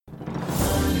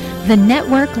The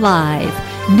Network Live.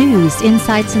 News,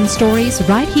 insights, and stories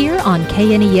right here on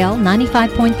KNEL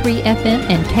 95.3 FM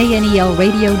and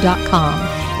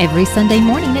KNELradio.com every Sunday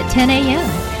morning at 10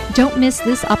 a.m. Don't miss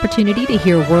this opportunity to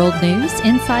hear world news,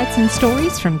 insights, and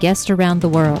stories from guests around the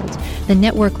world. The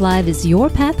Network Live is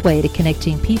your pathway to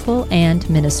connecting people and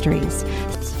ministries.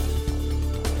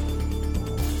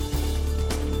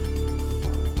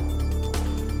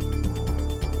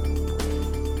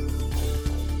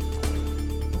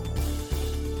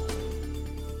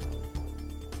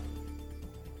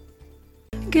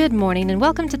 Good morning and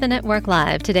welcome to the Network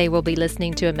Live. Today we'll be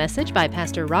listening to a message by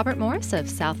Pastor Robert Morris of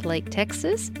Southlake,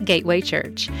 Texas, Gateway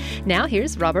Church. Now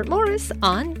here's Robert Morris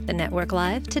on the Network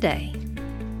Live today.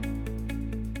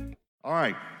 All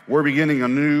right, we're beginning a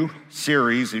new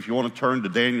series. If you want to turn to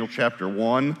Daniel chapter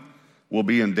 1, we'll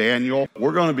be in Daniel.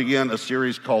 We're going to begin a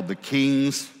series called The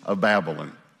Kings of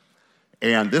Babylon.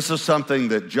 And this is something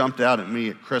that jumped out at me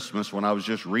at Christmas when I was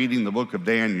just reading the book of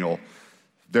Daniel.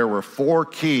 There were 4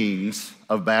 kings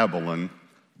of Babylon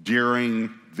during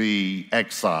the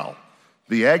exile.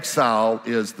 The exile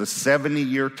is the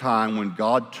 70-year time when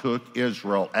God took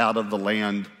Israel out of the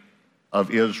land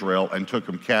of Israel and took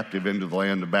them captive into the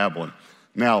land of Babylon.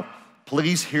 Now,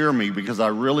 please hear me because I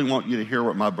really want you to hear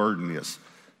what my burden is.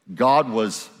 God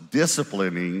was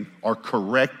disciplining or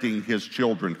correcting his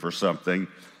children for something,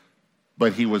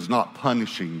 but he was not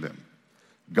punishing them.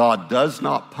 God does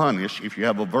not punish. If you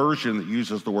have a version that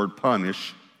uses the word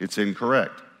punish, it's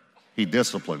incorrect. He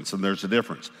disciplines, and there's a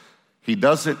difference. He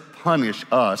doesn't punish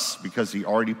us because he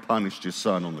already punished his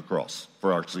son on the cross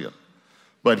for our sin.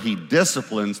 But he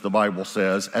disciplines, the Bible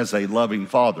says, as a loving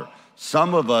father.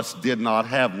 Some of us did not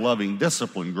have loving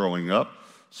discipline growing up,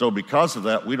 so because of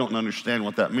that, we don't understand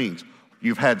what that means.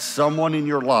 You've had someone in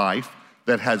your life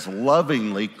that has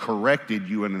lovingly corrected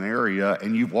you in an area,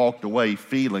 and you've walked away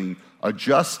feeling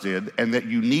adjusted and that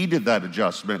you needed that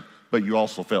adjustment, but you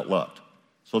also felt loved.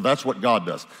 So that's what God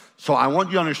does. So I want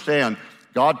you to understand,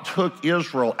 God took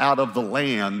Israel out of the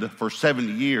land for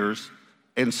 70 years,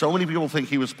 and so many people think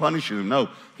he was punishing them. No,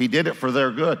 he did it for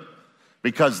their good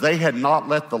because they had not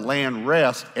let the land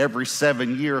rest every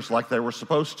 7 years like they were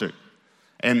supposed to.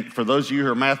 And for those of you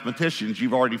who are mathematicians,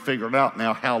 you've already figured out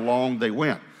now how long they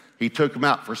went. He took them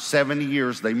out for 70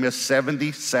 years. They missed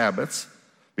 70 Sabbaths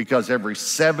because every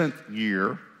 7th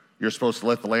year, you're supposed to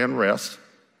let the land rest,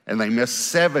 and they missed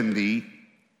 70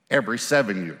 every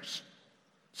 7 years.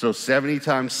 So 70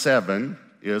 times 7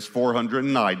 is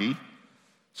 490.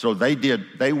 So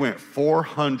they went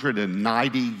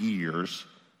 490 years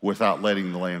without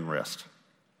letting the land rest.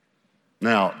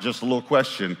 Now, just a little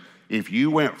question. If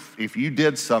you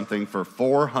did something for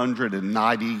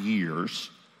 490 years,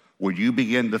 would you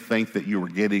begin to think that you were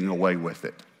getting away with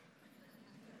it?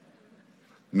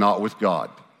 Not with God.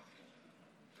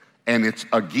 And it's,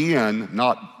 again,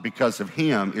 not because of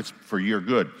him, it's for your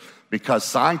good. Because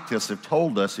scientists have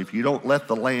told us if you don't let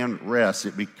the land rest,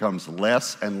 it becomes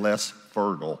less and less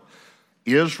fertile.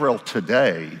 Israel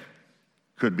today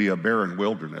could be a barren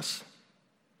wilderness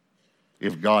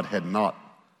if God had not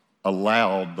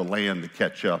allowed the land to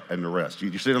catch up and to rest.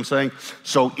 You see what I'm saying?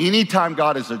 So anytime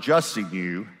God is adjusting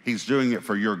you, he's doing it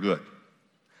for your good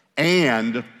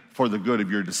and for the good of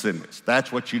your descendants.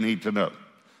 That's what you need to know.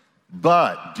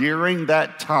 But during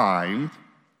that time,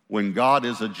 when God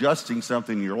is adjusting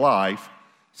something in your life,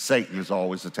 Satan is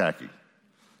always attacking.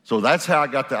 So that's how I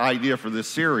got the idea for this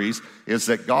series, is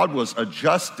that God was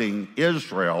adjusting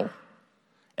Israel,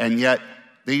 and yet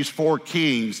these 4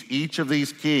 kings, each of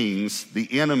these kings,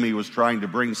 the enemy was trying to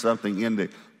bring something in, to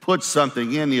put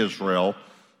something in Israel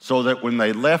so that when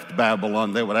they left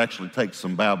Babylon, they would actually take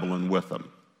some Babylon with them.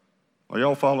 Are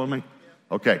y'all following me?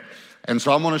 Okay. And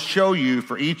so I'm going to show you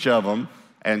for each of them.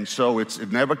 And so it's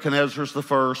Nebuchadnezzar's the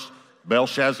first,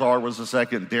 Belshazzar was the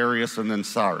second, Darius, and then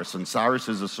Cyrus. And Cyrus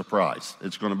is a surprise.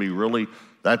 It's going to be really,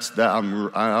 I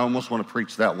almost want to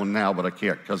preach that one now, but I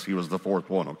can't because he was the 4th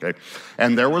one, okay?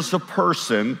 And there was a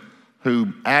person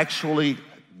who actually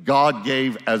God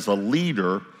gave as a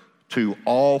leader to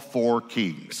all 4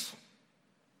 kings.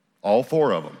 All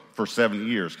 4 of them for 70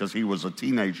 years because he was a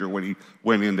teenager when he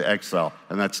went into exile,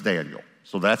 and that's Daniel.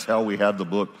 So that's how we have the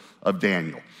book of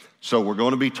Daniel. So we're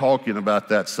going to be talking about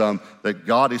that some, that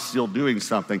God is still doing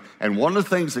something. And one of the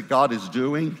things that God is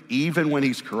doing, even when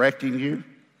he's correcting you,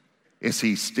 is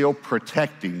he's still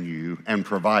protecting you and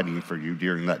providing for you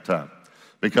during that time.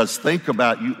 Because think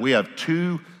about you, we have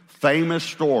 2 famous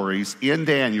stories in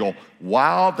Daniel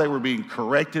while they were being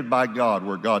corrected by God,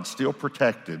 where God still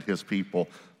protected his people.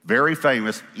 Very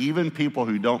famous. Even people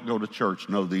who don't go to church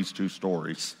know these 2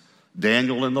 stories.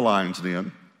 Daniel in the lion's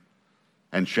den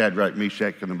and Shadrach,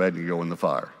 Meshach, and Abednego in the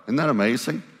fire. Isn't that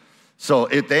amazing? So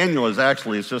Daniel is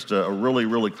actually, it's just a really,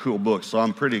 really cool book, so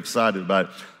I'm pretty excited about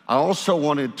it. I also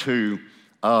wanted to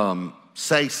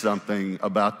say something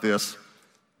about this.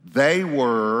 They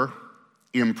were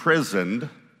imprisoned.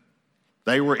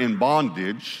 They were in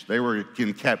bondage. They were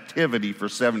in captivity for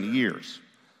 70 years,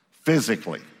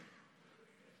 physically.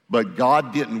 But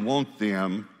God didn't want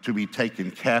them to be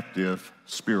taken captive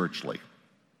spiritually.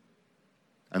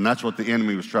 And that's what the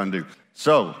enemy was trying to do.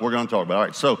 So we're going to talk about it. All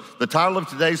right, so the title of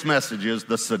today's message is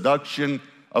The Seduction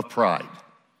of Pride.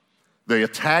 The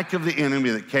attack of the enemy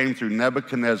that came through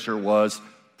Nebuchadnezzar was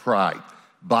pride.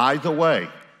 By the way,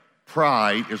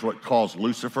 pride is what caused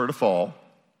Lucifer to fall.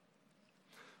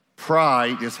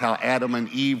 Pride is how Adam and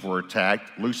Eve were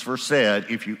attacked. Lucifer said,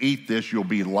 if you eat this, you'll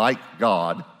be like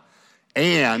God.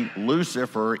 And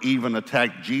Lucifer even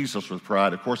attacked Jesus with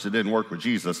pride. Of course, it didn't work with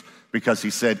Jesus because he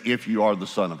said, if you are the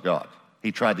Son of God.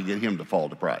 He tried to get him to fall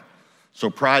to pride. So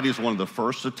pride is one of the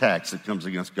first attacks that comes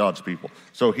against God's people.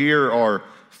 So here are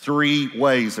 3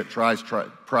 ways that pride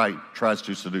tries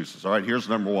to seduce us. All right, here's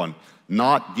number 1,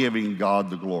 not giving God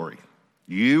the glory.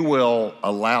 You will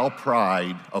allow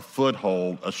pride a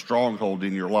foothold, a stronghold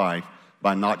in your life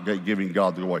by not giving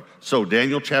God the glory. So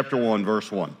Daniel chapter 1,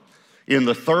 verse 1. In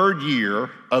the 3rd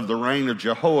year of the reign of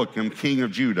Jehoiakim, king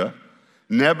of Judah,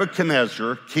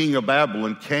 Nebuchadnezzar, king of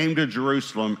Babylon, came to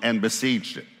Jerusalem and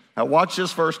besieged it. Now watch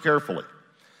this verse carefully.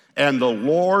 And the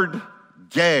Lord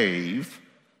gave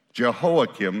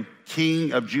Jehoiakim,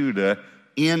 king of Judah,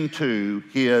 into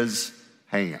his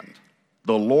hand.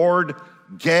 The Lord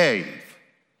gave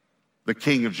the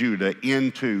king of Judah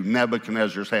into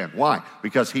Nebuchadnezzar's hand. Why?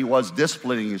 Because he was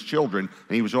disciplining his children,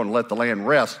 and he was going to let the land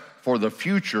rest for the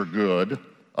future good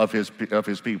of his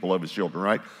people, of his children,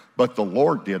 right? But the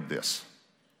Lord did this.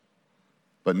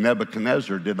 But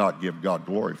Nebuchadnezzar did not give God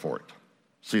glory for it.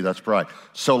 See, that's pride.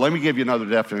 So let me give you another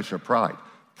definition of pride.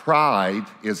 Pride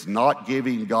is not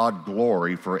giving God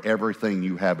glory for everything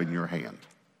you have in your hand.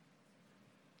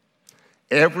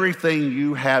 Everything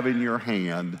you have in your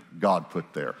hand, God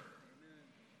put there.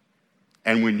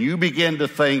 And when you begin to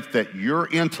think that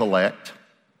your intellect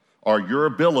or your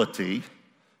ability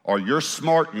or your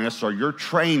smartness or your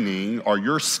training or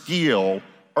your skill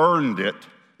earned it.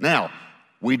 Now,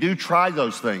 we do try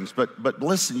those things, but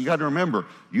listen, you got to remember,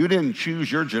 you didn't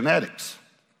choose your genetics.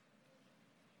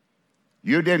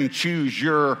 You didn't choose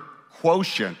your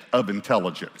quotient of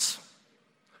intelligence.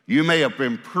 You may have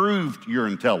improved your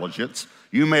intelligence.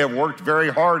 You may have worked very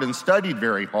hard and studied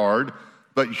very hard,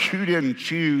 but you didn't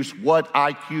choose what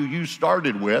IQ you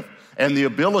started with and the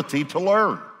ability to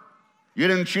learn. You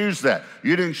didn't choose that.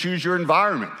 You didn't choose your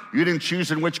environment. You didn't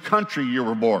choose in which country you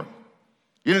were born.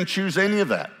 You didn't choose any of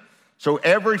that. So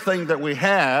everything that we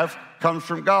have comes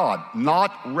from God.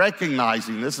 Not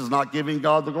recognizing this is not giving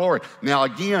God the glory. Now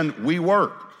again, we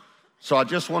work. So I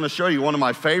just want to show you one of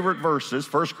my favorite verses,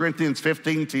 1 Corinthians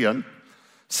 15:10,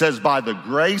 says, by the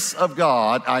grace of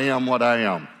God, I am what I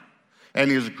am.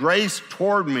 And his grace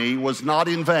toward me was not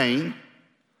in vain.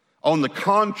 On the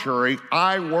contrary,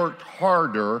 I worked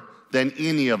harder than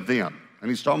any of them. And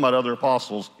he's talking about other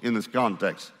apostles in this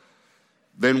context.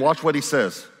 Then watch what he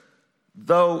says.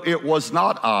 Though it was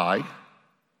not I,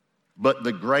 but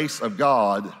the grace of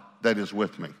God that is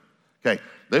with me. Okay,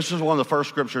 this is one of the first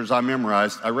scriptures I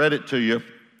memorized. I read it to you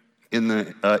in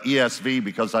the ESV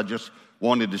because I just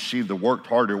wanted to see the worked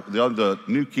harder. The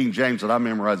New King James that I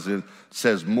memorized in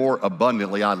says more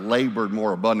abundantly. I labored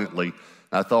more abundantly.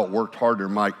 I thought worked harder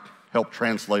might help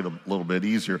translate a little bit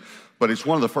easier. But it's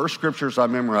one of the first scriptures I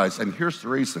memorized. And here's the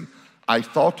reason. I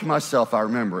thought to myself, I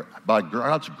remember, by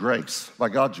God's grace,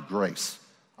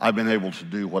 I've been able to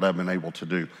do what I've been able to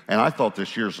do. And I thought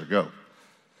this years ago.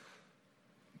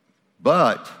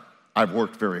 But I've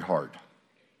worked very hard.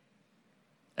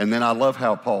 And then I love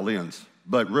how Paul ends.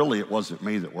 But really, it wasn't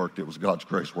me that worked. It was God's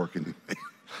grace working in me.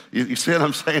 You see what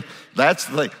I'm saying? That's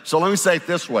the thing. So let me say it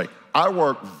this way. I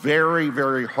work very,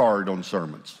 very hard on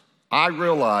sermons. I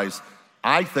realize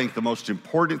I think the most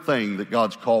important thing that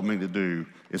God's called me to do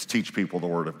is teach people the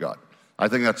Word of God. I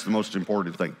think that's the most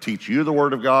important thing. Teach you the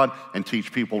Word of God and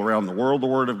teach people around the world the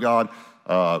Word of God.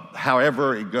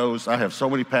 However it goes, I have so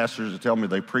many pastors that tell me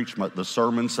they preach the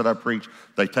sermons that I preach.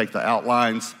 They take the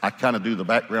outlines. I kind of do the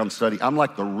background study. I'm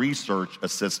like the research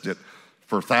assistant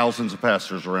for thousands of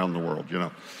pastors around the world,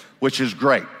 which is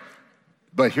great.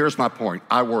 But here's my point.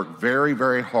 I work very,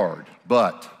 very hard,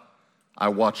 but I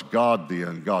watch God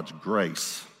then, God's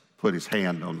grace, put his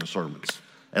hand on the sermons.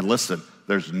 And listen,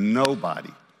 there's nobody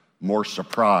more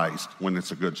surprised when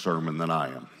it's a good sermon than I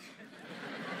am.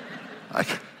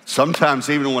 Sometimes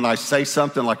even when I say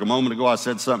something, like a moment ago I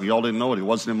said something, y'all didn't know it, it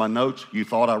wasn't in my notes. You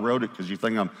thought I wrote it because you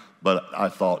think but I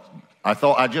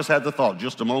just had the thought,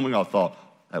 just a moment ago, I thought,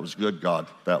 that was good, God.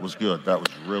 That was good. That was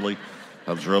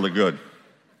really good.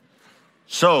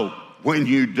 So when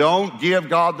you don't give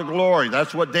God the glory,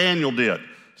 that's what Daniel did.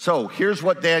 So here's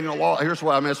what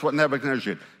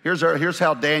Nebuchadnezzar did. Here's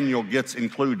how Daniel gets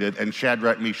included in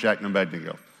Shadrach, Meshach, and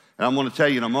Abednego. And I'm going to tell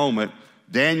you in a moment,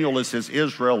 Daniel is his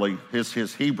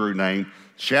Hebrew name.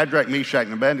 Shadrach, Meshach,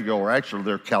 and Abednego are actually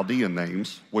their Chaldean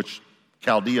names, which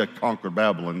Chaldea conquered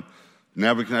Babylon.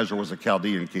 Nebuchadnezzar was a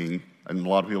Chaldean king, and a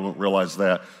lot of people don't realize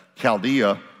that.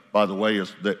 Chaldea, by the way,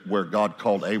 is where God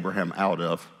called Abraham out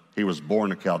of. He was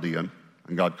born a Chaldean,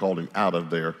 and God called him out of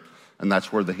there, and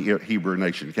that's where the Hebrew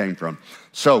nation came from.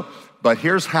 So, but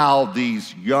here's how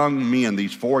these young men,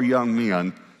 these 4 young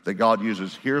men that God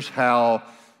uses, here's how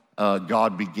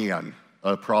God began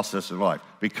a process in life.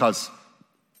 Because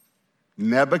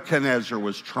Nebuchadnezzar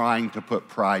was trying to put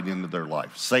pride into their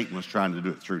life. Satan was trying to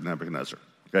do it through Nebuchadnezzar.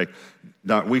 Okay,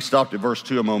 now we stopped at verse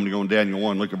 2 a moment ago in Daniel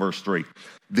 1. Look at verse 3.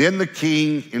 Then the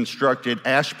king instructed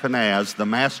Ashpenaz, the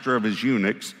master of his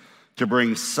eunuchs, to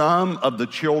bring some of the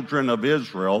children of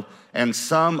Israel and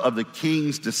some of the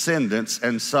king's descendants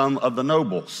and some of the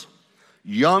nobles,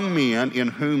 young men in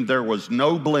whom there was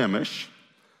no blemish,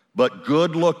 but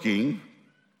good looking.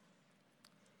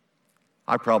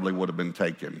 I probably would have been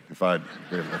taken if I'd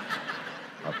been there.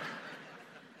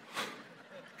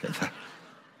 Okay.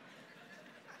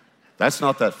 That's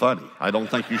not that funny. I don't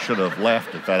think you should have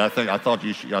laughed at that. I thought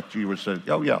you would say,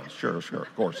 oh yeah, sure,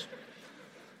 of course.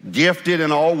 Gifted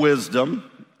in all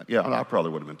wisdom. Yeah, I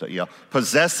probably would have been taken. Yeah.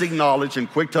 Possessing knowledge and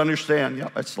quick to understand. Yeah,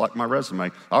 that's like my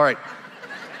resume. All right.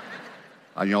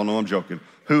 Y'all know I'm joking.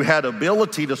 Who had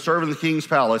ability to serve in the king's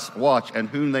palace, watch, and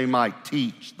whom they might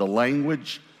teach the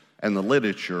language and the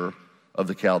literature of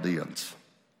the Chaldeans.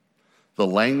 The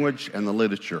language and the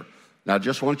literature. Now, I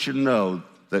just want you to know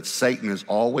that Satan is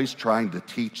always trying to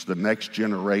teach the next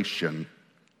generation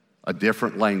a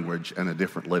different language and a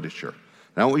different literature.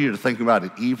 Now, I want you to think about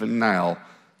it. Even now,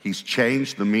 he's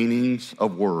changed the meanings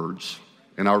of words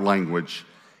in our language,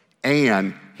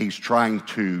 and he's trying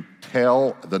to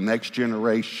tell the next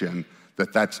generation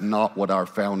that that's not what our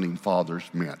founding fathers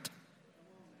meant.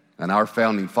 And our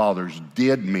founding fathers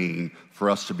did mean for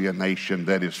us to be a nation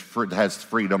that has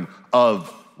freedom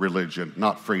of religion,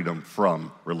 not freedom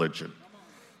from religion.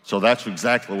 So that's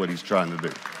exactly what he's trying to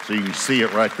do. So you can see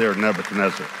it right there in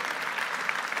Nebuchadnezzar.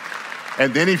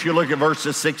 And then if you look at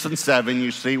verses 6 and 7, you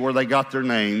see where they got their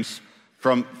names.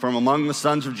 From among the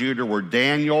sons of Judah were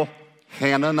Daniel,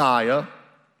 Hananiah,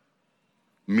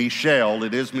 Mishael.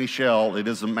 It is Mishael. It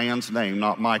is a man's name,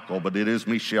 not Michael, but it is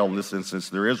Mishael in this instance.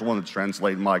 There is one that's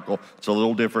translated Michael. It's a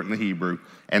little different in the Hebrew.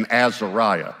 And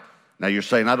Azariah. Now you're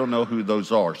saying, I don't know who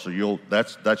those are. So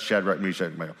that's Shadrach, Meshach,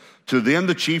 and Abednego. To them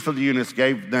the chief of the eunuchs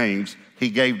gave names. He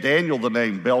gave Daniel the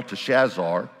name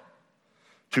Belteshazzar.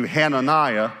 To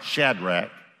Hananiah, Shadrach.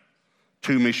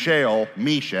 To Mishael,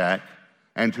 Meshach.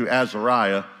 And to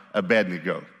Azariah,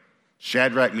 Abednego.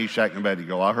 Shadrach, Meshach, and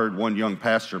Abednego. I heard one young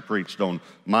pastor preached on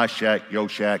my shack, your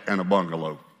shack, and a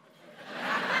bungalow.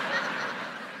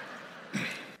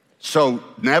 So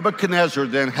Nebuchadnezzar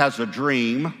then has a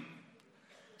dream,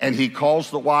 and he calls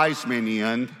the wise men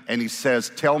in, and he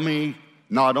says, tell me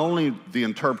not only the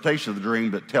interpretation of the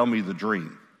dream, but tell me the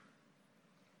dream.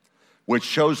 Which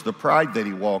shows the pride that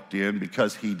he walked in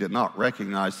because he did not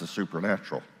recognize the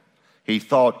supernatural. He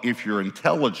thought if you're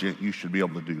intelligent, you should be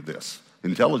able to do this.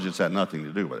 Intelligence had nothing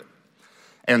to do with it.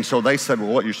 And so they said,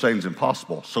 well, what you're saying is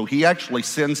impossible. So he actually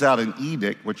sends out an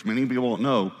edict, which many people don't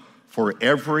know, for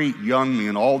every young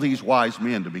man, all these wise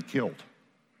men to be killed.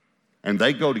 And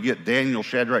they go to get Daniel,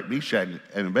 Shadrach, Meshach,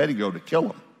 and Abednego to kill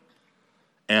him.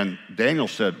 And Daniel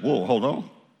said, whoa, hold on.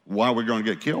 Why are we going to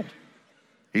get killed?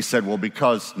 He said, well,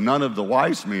 because none of the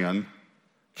wise men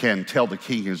can tell the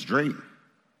king his dream.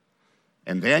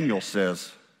 And Daniel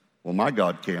says, well, my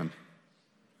God can.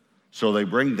 So they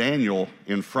bring Daniel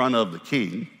in front of the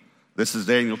king. This is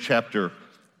Daniel chapter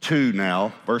 2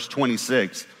 now, verse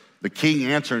 26. The king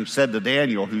answered and said to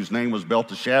Daniel, whose name was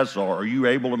Belteshazzar, are you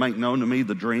able to make known to me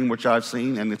the dream which I've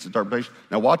seen and its interpretation?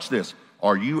 Now watch this.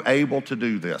 Are you able to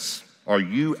do this? Are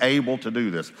you able to do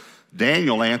this?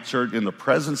 Daniel answered in the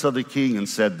presence of the king and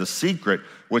said, the secret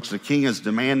which the king has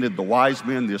demanded, the wise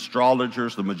men, the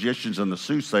astrologers, the magicians, and the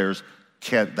soothsayers,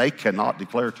 they cannot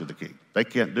declare to the king. They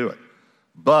can't do it.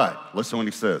 But, listen what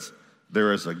he says,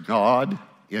 there is a God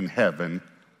in heaven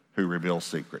who reveals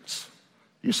secrets.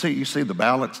 You see the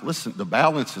balance? Listen, the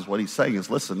balance is what he's saying is,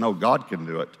 listen, no, God can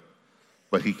do it,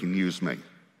 but he can use me.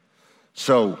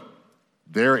 So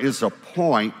there is a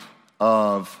point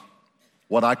of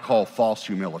what I call false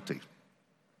humility.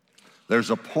 There's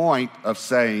a point of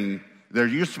saying, there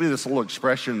used to be this little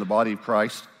expression in the body of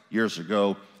Christ years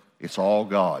ago, it's all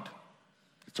God.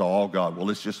 It's all God. Well,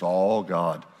 it's just all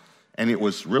God. And it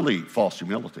was really false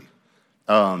humility.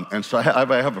 And so I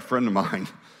have a friend of mine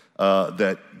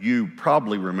that you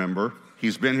probably remember.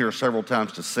 He's been here several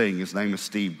times to sing. His name is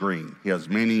Steve Green. He has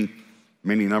many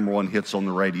number one hits on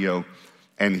the radio.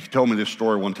 And he told me this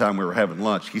story one time we were having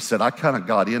lunch. He said, I kind of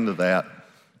got into that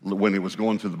when it was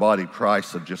going through the body of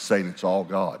Christ of just saying it's all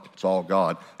God. It's all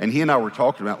God. And he and I were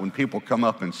talking about when people come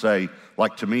up and say,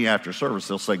 like to me after service,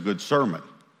 they'll say, good sermon.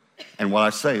 And what I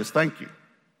say is thank you.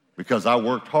 Because I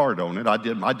worked hard on it. I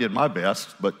did my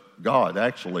best, but God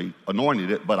actually anointed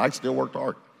it, but I still worked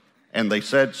hard. And they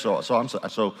said so.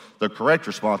 So the correct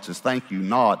response is thank you,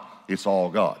 not it's all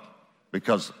God.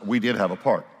 Because we did have a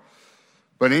part.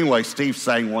 But anyway, Steve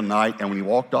sang one night, and when he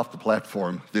walked off the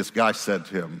platform, this guy said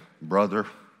to him, brother,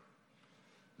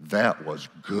 that was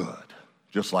good.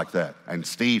 Just like that. And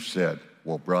Steve said,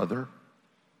 well, brother,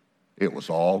 it was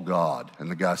all God. And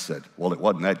the guy said, well, it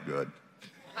wasn't that good.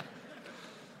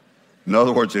 In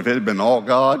other words, if it had been all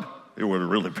God, it would have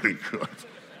really been good.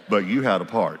 But you had a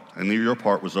part, and your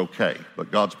part was okay, but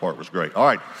God's part was great. All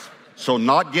right, so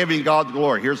not giving God the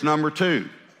glory. Here's number 2,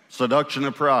 seduction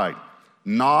of pride.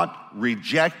 Not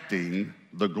rejecting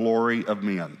the glory of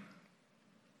men.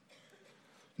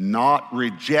 Not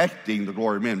rejecting the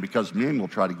glory of men, because men will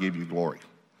try to give you glory.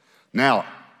 Now,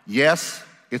 yes,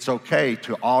 it's okay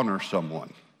to honor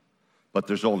someone, but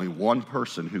there's only one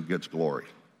person who gets glory.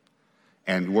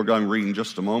 And we're going to read in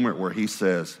just a moment where he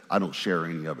says, I don't share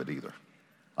any of it either.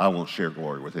 I won't share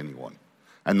glory with anyone.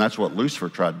 And that's what Lucifer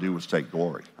tried to do, was take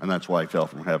glory. And that's why he fell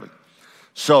from heaven.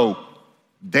 So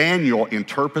Daniel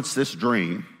interprets this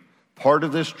dream. Part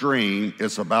of this dream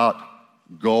is about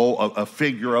a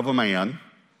figure of a man,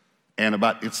 and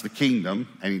about it's the kingdom,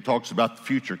 and he talks about the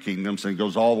future kingdoms, and it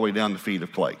goes all the way down to feet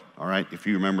of clay, all right, if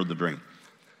you remember the dream.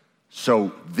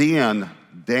 So then,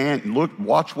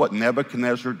 watch what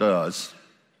Nebuchadnezzar does.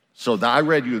 So I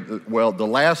read you, the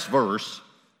last verse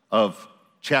of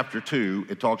chapter 2,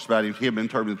 it talks about him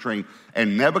interpreting the dream,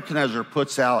 and Nebuchadnezzar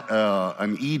puts out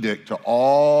an edict to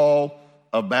all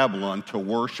of Babylon to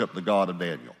worship the God of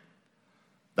Daniel.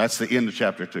 That's the end of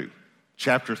chapter 2.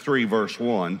 Chapter 3, verse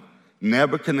 1,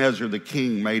 Nebuchadnezzar the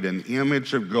king made an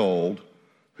image of gold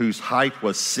whose height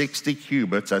was 60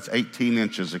 cubits, that's 18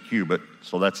 inches a cubit,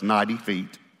 so that's 90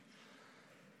 feet,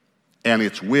 and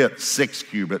its width 6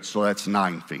 cubits, so that's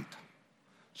 9 feet.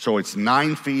 So it's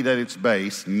 9 feet at its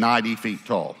base, 90 feet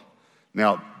tall.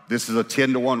 Now, this is a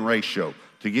 10-to-1 ratio.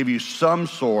 To give you some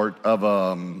sort of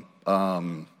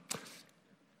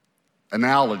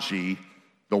analogy,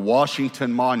 the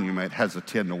Washington Monument has a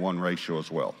 10-to-1 ratio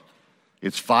as well.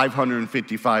 It's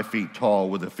 555 feet tall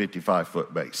with a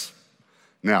 55-foot base.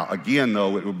 Now, again,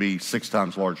 though, it would be 6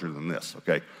 times larger than this,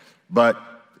 okay? But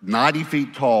 90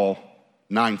 feet tall,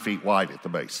 9 feet wide at the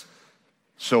base.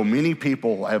 So many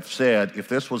people have said if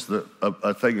this was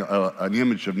an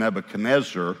image of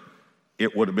Nebuchadnezzar,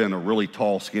 it would have been a really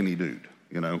tall, skinny dude,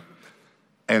 you know?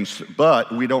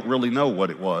 But we don't really know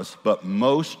what it was, but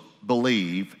most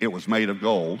believe it was made of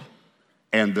gold,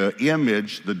 and the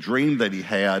image, the dream that he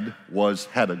had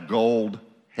a gold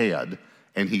head,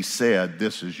 and he said,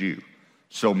 this is you.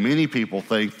 So many people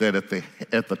think that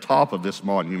at the top of this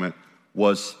monument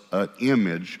was an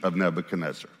image of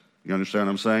Nebuchadnezzar. You understand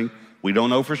what I'm saying? We don't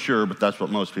know for sure, but that's what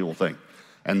most people think.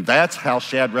 And that's how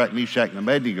Shadrach, Meshach, and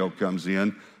Abednego comes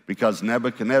in, because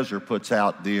Nebuchadnezzar puts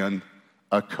out then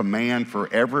a command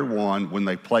for everyone when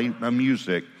they play the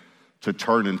music to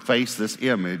turn and face this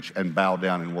image and bow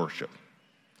down and worship.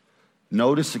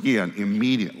 Notice again,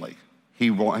 immediately,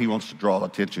 he wants to draw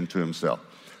attention to himself.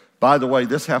 By the way,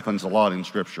 this happens a lot in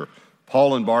Scripture.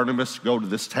 Paul and Barnabas go to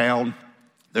this town.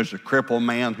 There's a crippled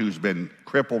man who's been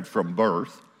crippled from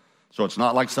birth. So it's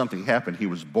not like something happened. He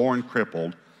was born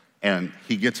crippled, and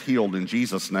he gets healed in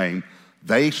Jesus' name.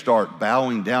 They start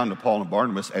bowing down to Paul and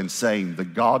Barnabas and saying, the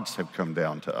gods have come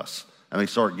down to us. And they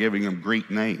start giving them Greek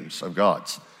names of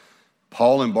gods.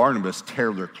 Paul and Barnabas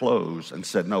tear their clothes and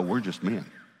said, no, we're just men.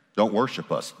 Don't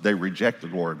worship us. They reject the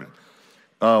glory of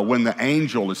men. When the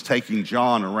angel is taking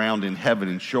John around in heaven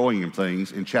and showing him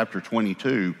things, in chapter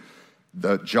 22,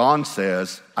 John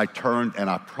says, I turned and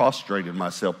I prostrated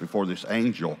myself before this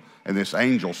angel, and this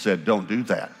angel said, don't do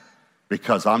that,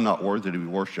 because I'm not worthy to be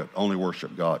worshiped. Only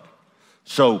worship God.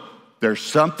 So there's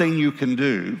something you can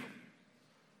do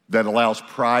that allows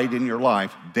pride in your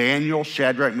life. Daniel,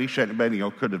 Shadrach, Meshach, and Abednego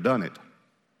could have done it.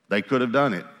 They could have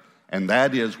done it. And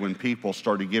that is when people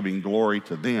started giving glory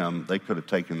to them, they could have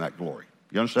taken that glory.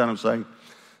 You understand what I'm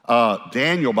saying?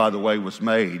 Daniel, by the way, was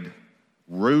made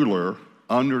ruler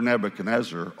under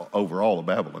Nebuchadnezzar over all of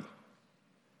Babylon,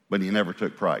 but he never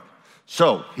took pride.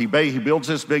 So he builds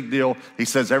this big deal. He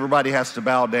says everybody has to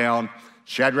bow down.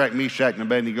 Shadrach, Meshach, and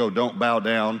Abednego don't bow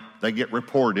down. They get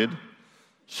reported.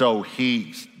 So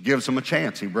he gives them a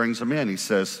chance. He brings them in. He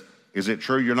says, is it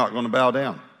true you're not going to bow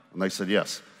down? And they said,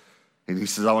 yes. And he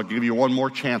says, I'll give you one more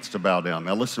chance to bow down.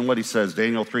 Now listen to what he says,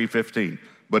 Daniel 3:15.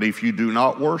 But if you do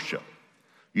not worship,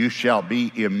 you shall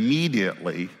be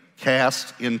immediately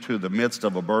cast into the midst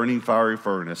of a burning fiery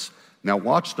furnace. Now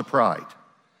watch the pride.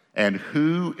 And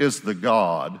who is the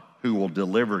God who will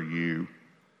deliver you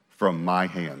from my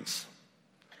hands?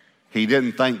 He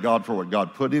didn't thank God for what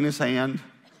God put in his hand,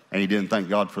 and he didn't thank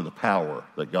God for the power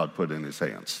that God put in his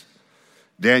hands.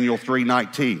 Daniel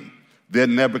 3:19.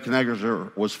 Then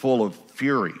Nebuchadnezzar was full of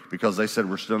fury because they said,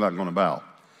 we're still not going to bow.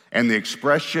 And the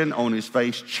expression on his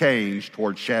face changed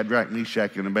towards Shadrach,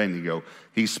 Meshach, and Abednego.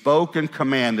 He spoke and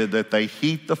commanded that they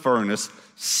heat the furnace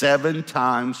 7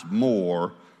 times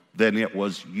more than it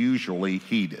was usually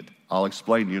heated. I'll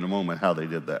explain to you in a moment how they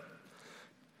did that.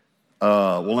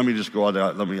 Well, let me just go on.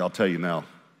 I'll tell you now.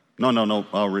 No.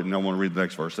 I want to read the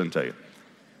next verse, then tell you.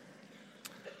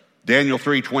 Daniel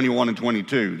 3:21 and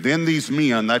 22. Then these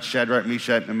men, that's Shadrach,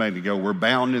 Meshach, and Abednego, were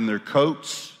bound in their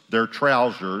coats, their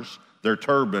trousers, their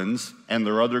turbans, and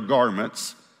their other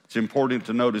garments. It's important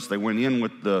to notice they went in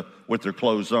with their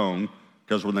clothes on,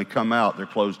 because when they come out, their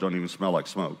clothes don't even smell like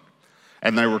smoke.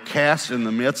 And they were cast in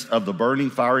the midst of the burning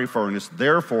fiery furnace.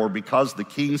 Therefore, because the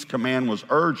king's command was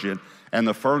urgent and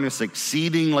the furnace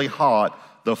exceedingly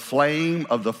hot, the flame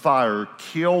of the fire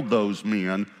killed those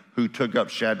men who took up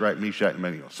Shadrach, Meshach, and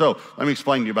Abednego. So let me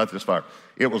explain to you about this fire.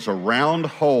 It was a round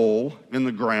hole in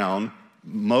the ground.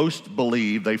 Most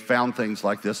believe they found things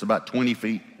like this about 20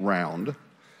 feet round,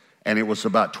 and it was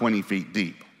about 20 feet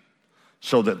deep.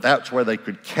 So that's where they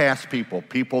could cast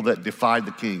people that defied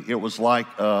the king. It was like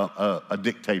a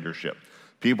dictatorship.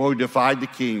 People who defied the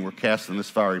king were cast in this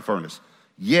fiery furnace.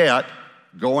 Yet,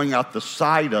 going out the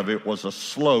side of it was a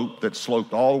slope that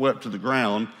sloped all the way up to the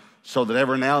ground, so that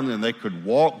every now and then they could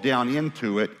walk down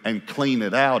into it and clean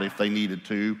it out if they needed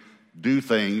to, do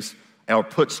things, or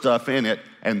put stuff in it.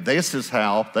 And this is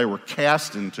how they were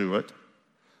cast into it.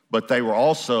 But they were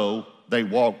also,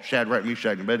 Shadrach,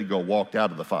 Meshach, and Abednego walked out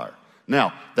of the fire.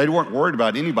 Now, they weren't worried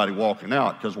about anybody walking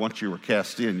out, because once you were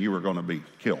cast in, you were going to be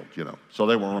killed, So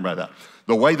they weren't worried about that.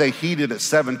 The way they heated it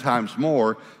 7 times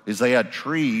more is they had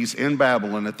trees in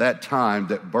Babylon at that time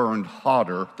that burned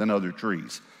hotter than other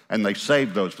trees. And they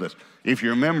saved those for this. If you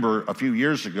remember, a few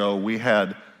years ago, we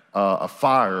had a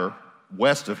fire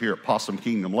west of here at Possum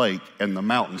Kingdom Lake, and the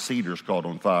mountain cedars caught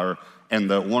on fire. And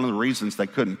one of the reasons they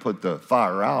couldn't put the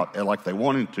fire out like they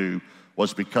wanted to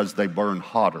was because they burned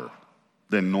hotter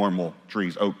than normal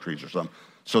trees, oak trees or something.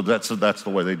 So that's the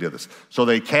way they did this. So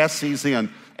they cast these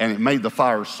in, and it made the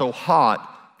fire so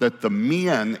hot that the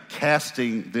men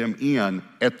casting them in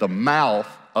at the mouth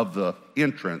of the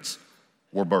entrance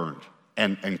were burned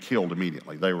and killed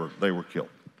immediately. They were killed.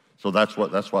 So that's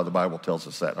why the Bible tells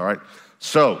us that. All right.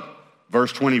 So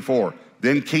verse 24.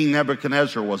 Then King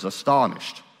Nebuchadnezzar was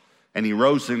astonished, and he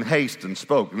rose in haste and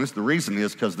spoke. And the reason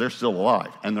is because they're still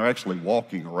alive, and they're actually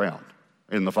walking around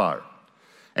in the fire.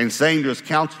 And saying to his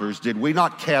counselors, did we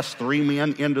not cast 3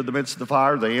 men into the midst of the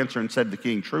fire? They answered and said to the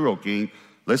king, true, O king.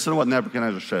 Listen to what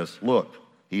Nebuchadnezzar says. Look,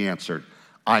 he answered,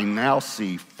 I now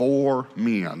see 4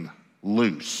 men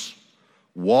loose,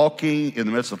 walking in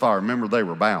the midst of the fire. Remember, they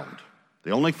were bound.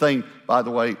 The only thing, by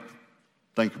the way,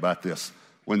 think about this.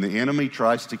 When the enemy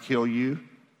tries to kill you,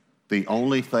 the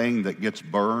only thing that gets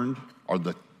burned are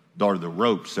the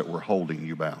ropes that were holding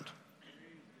you bound.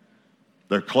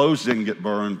 Their clothes didn't get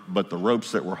burned, but the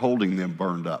ropes that were holding them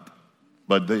burned up.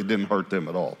 But they didn't hurt them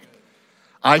at all.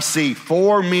 I see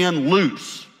 4 men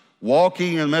loose,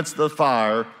 walking in the midst of the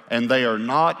fire, and they are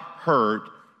not hurt,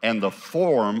 and the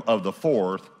form of the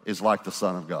 4th is like the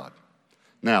Son of God.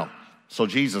 Now, so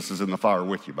Jesus is in the fire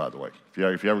with you, by the way.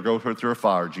 If you ever go through a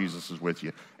fire, Jesus is with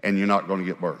you, and you're not going to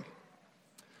get burned.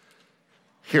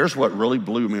 Here's what really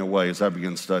blew me away as I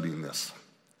began studying this.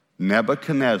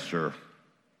 Nebuchadnezzar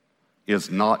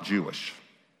is not Jewish.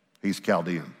 He's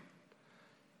Chaldean.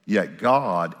 Yet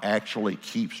God actually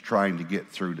keeps trying to get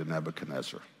through to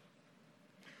Nebuchadnezzar.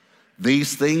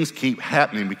 These things keep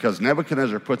happening because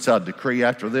Nebuchadnezzar puts out a decree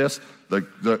after this.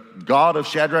 The God of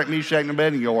Shadrach, Meshach, and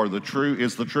Abednego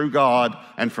is the true God,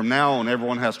 and from now on,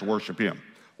 everyone has to worship him.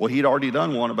 Well, he'd already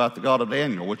done one about the God of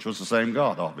Daniel, which was the same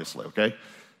God, obviously, okay?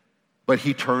 But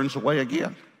he turns away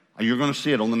again. And you're going to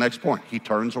see it on the next point. He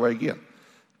turns away again.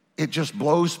 It just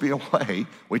blows me away.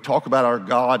 We talk about our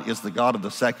God is the God of the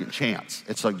second chance.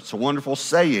 It's a wonderful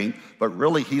saying, but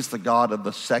really he's the God of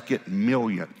the second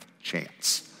millionth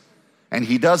chance. And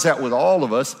he does that with all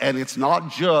of us, and it's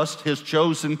not just his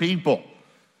chosen people.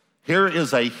 Here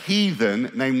is a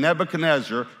heathen named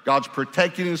Nebuchadnezzar. God's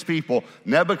protecting his people.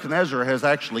 Nebuchadnezzar has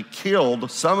actually killed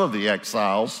some of the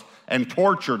exiles and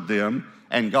tortured them,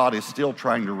 and God is still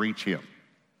trying to reach him.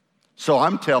 So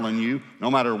I'm telling you, no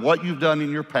matter what you've done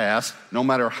in your past, no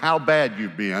matter how bad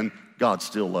you've been, God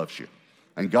still loves you.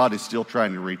 And God is still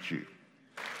trying to reach you.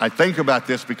 I think about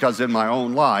this because in my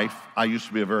own life, I used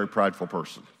to be a very prideful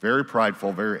person. Very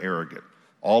prideful, very arrogant.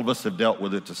 All of us have dealt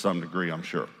with it to some degree, I'm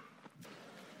sure.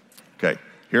 Okay,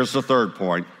 here's the third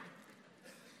point.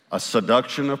 A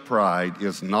seduction of pride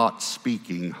is not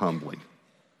speaking humbly.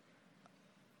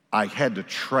 I had to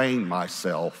train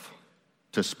myself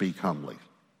to speak humbly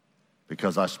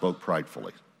because I spoke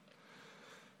pridefully.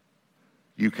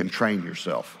 You can train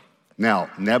yourself. Now,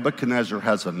 Nebuchadnezzar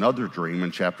has another dream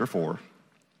in chapter 4,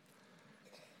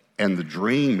 and the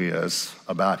dream is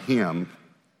about him,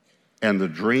 and the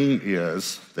dream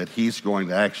is that God's going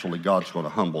to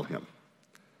humble him.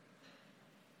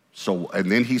 So,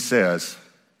 and then he says,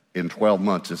 in 12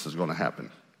 months, this is going to happen.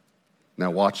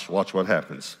 Now watch what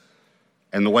happens.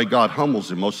 And the way God humbles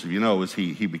him, most of you know, is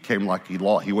he became like he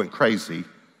went crazy,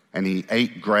 and he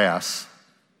ate grass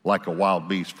like a wild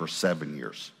beast for 7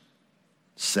 years.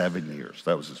 7 years.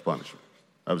 That was his punishment.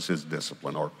 That was his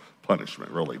discipline or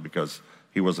punishment, really, because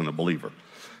he wasn't a believer.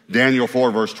 Daniel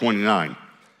 4, verse 29.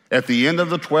 At the end of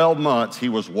the 12 months, he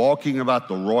was walking about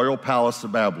the royal palace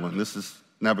of Babylon. This is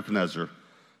Nebuchadnezzar.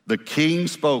 The king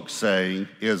spoke, saying,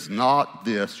 "Is not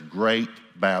this great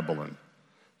Babylon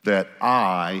that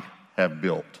I have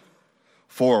built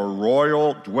for a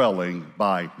royal dwelling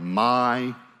by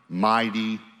my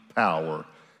mighty power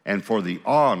and for the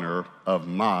honor of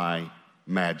my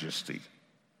majesty?"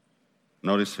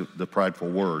 Notice the prideful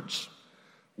words.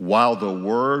 While the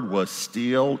word was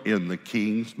still in the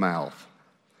king's mouth,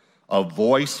 a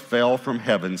voice fell from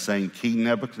heaven saying, "King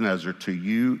Nebuchadnezzar, to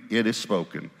you it is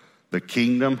spoken. The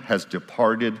kingdom has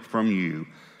departed from you,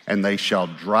 and they shall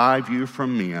drive you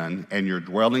from men, and your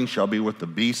dwelling shall be with the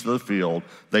beasts of the field.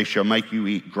 They shall make you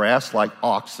eat grass like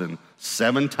oxen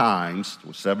 7 times,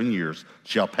 7 years,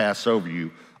 shall pass over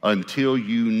you, until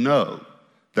you know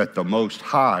that the Most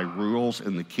High rules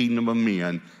in the kingdom of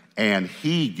men, and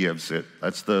he gives it,"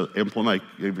 that's the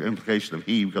implication of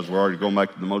he, because we're already going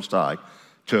back to the Most High,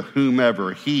 "to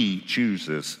whomever he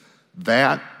chooses.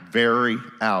 That very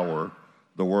hour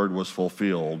the word was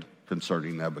fulfilled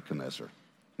concerning Nebuchadnezzar."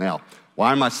 Now,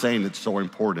 why am I saying it's so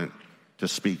important to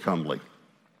speak humbly?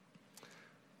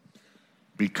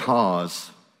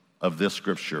 Because of this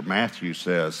scripture. Matthew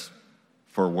says,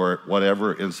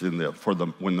 whatever is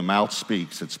when the mouth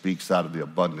speaks, it speaks out of the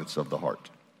abundance of the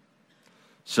heart.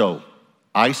 So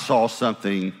I saw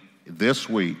something this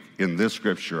week in this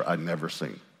scripture I'd never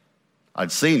seen.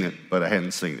 I'd seen it, but I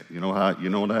hadn't seen it. You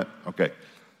know that? Okay.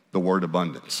 The word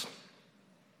abundance.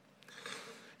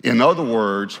 In other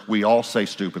words, we all say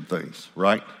stupid things,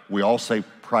 right? We all say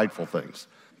prideful things.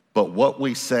 But what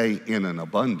we say in an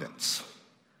abundance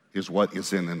is what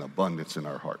is in an abundance in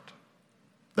our heart.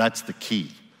 That's the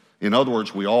key. In other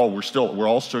words, we're all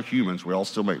still humans. We all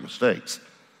still make mistakes.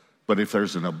 But if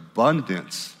there's an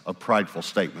abundance of prideful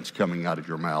statements coming out of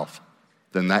your mouth,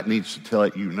 then that needs to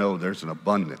let you know there's an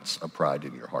abundance of pride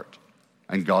in your heart.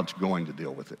 And God's going to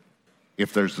deal with it.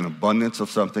 If there's an abundance of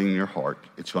something in your heart,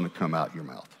 it's going to come out your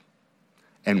mouth.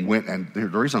 And the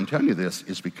reason I'm telling you this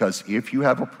is because if you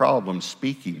have a problem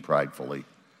speaking pridefully,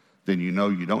 then you know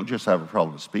you don't just have a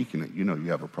problem speaking it, you know you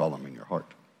have a problem in your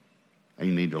heart. And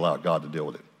you need to allow God to deal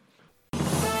with it.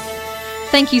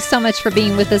 Thank you so much for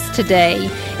being with us today.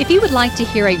 If you would like to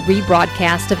hear a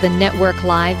rebroadcast of the Network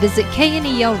Live, visit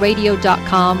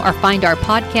knelradio.com or find our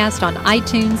podcast on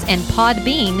iTunes and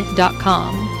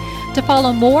podbean.com. To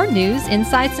follow more news,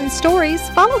 insights, and stories,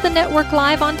 follow the Network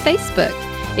Live on Facebook.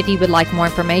 If you would like more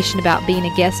information about being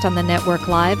a guest on the Network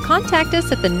Live, contact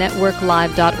us at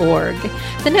thenetworklive.org.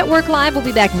 The Network Live will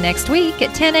be back next week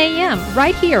at 10 a.m.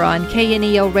 right here on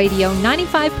KNEL Radio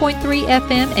 95.3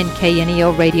 FM and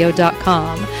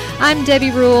knelradio.com. I'm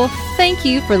Debbie Rule. Thank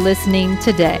you for listening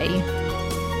today.